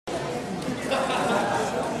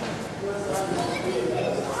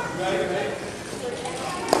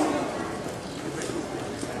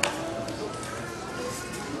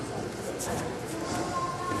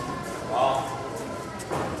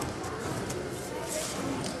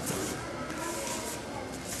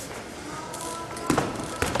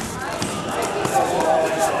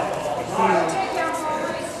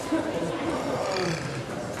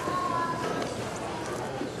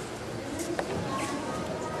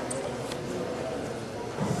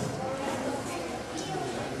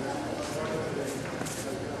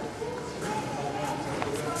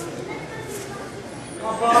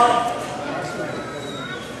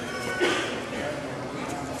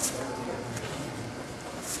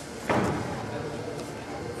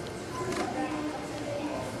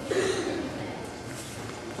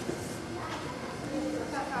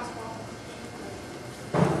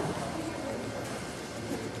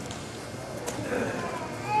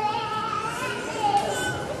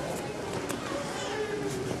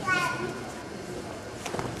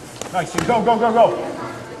Nice, Jim. Go, go, go, go.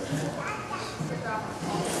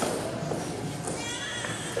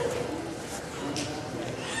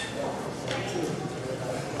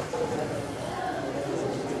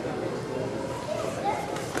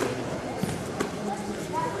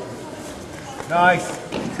 Nice.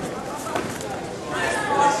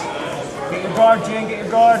 Get your guard, Jen. Get your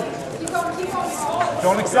guard.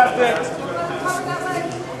 Don't accept it.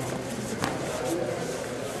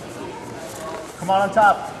 Come on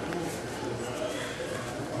top.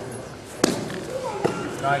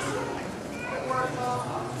 Nice.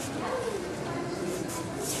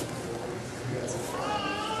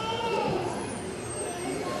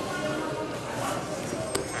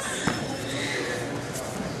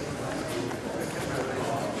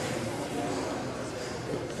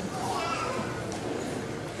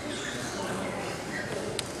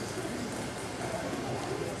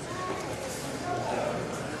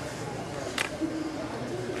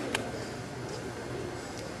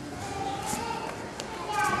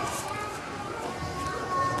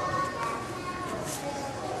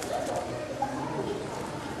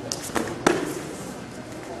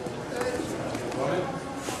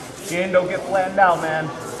 Jen, don't get flattened out, man.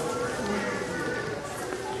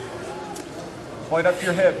 Point up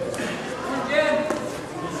your hip.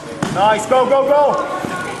 Nice, go, go, go.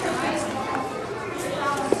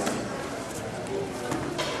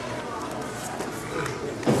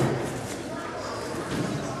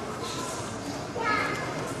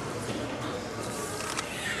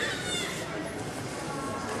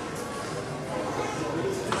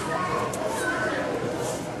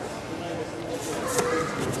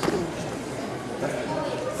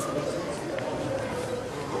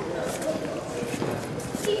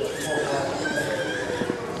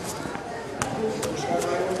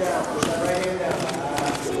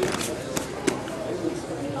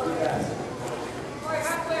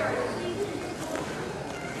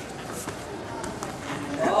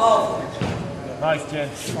 Nice, Jen.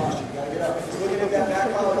 You gotta get up. He's looking at that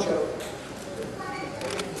back collar choke.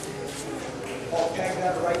 Oh, peg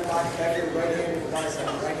that right body, peg your right hand in the bicep.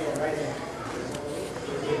 Right hand, right hand.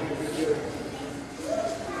 Good.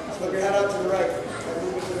 Flip your head up to the right.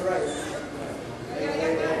 Move it to the right.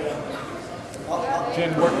 Up.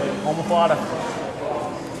 Jen, work omoplata.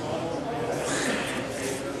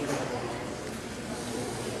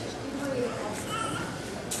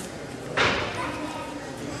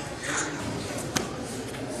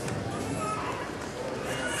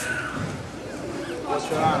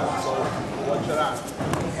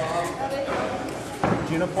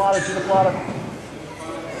 Gina plata, Gina plata.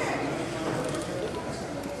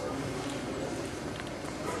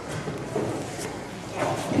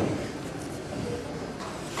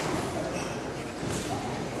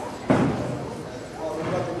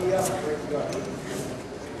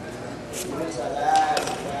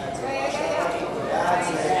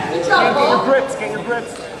 Get your grips, get your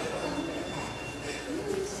grips.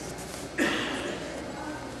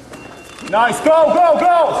 Nice, go, go,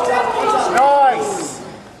 go! Nice!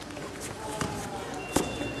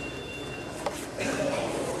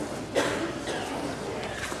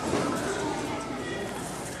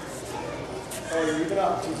 Oh, you're even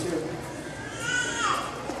up, 2-2.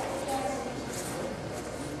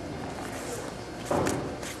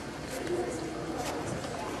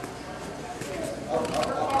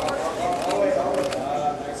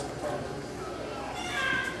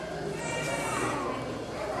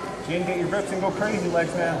 Jen, get your grips and go crazy,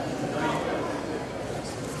 legs, man.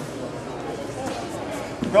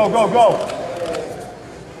 Go, go, go.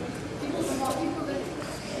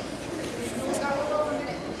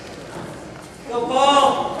 Go,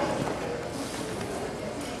 Paul.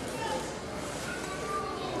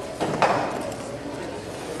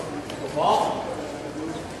 Go, Paul.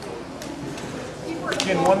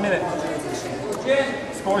 Jen, 1 minute.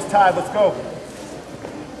 Jen. Score's tied, let's go.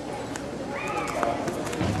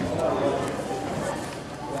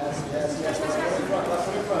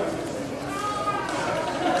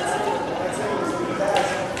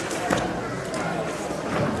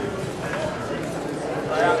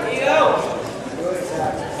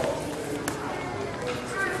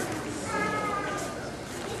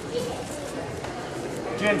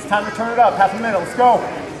 Jen, it's time to turn it up. Half a minute, let's go.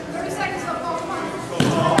 30 seconds left,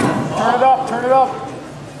 come on. Turn it up, turn it up.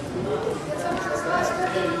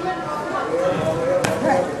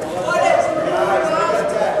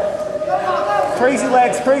 Crazy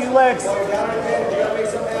legs, crazy legs.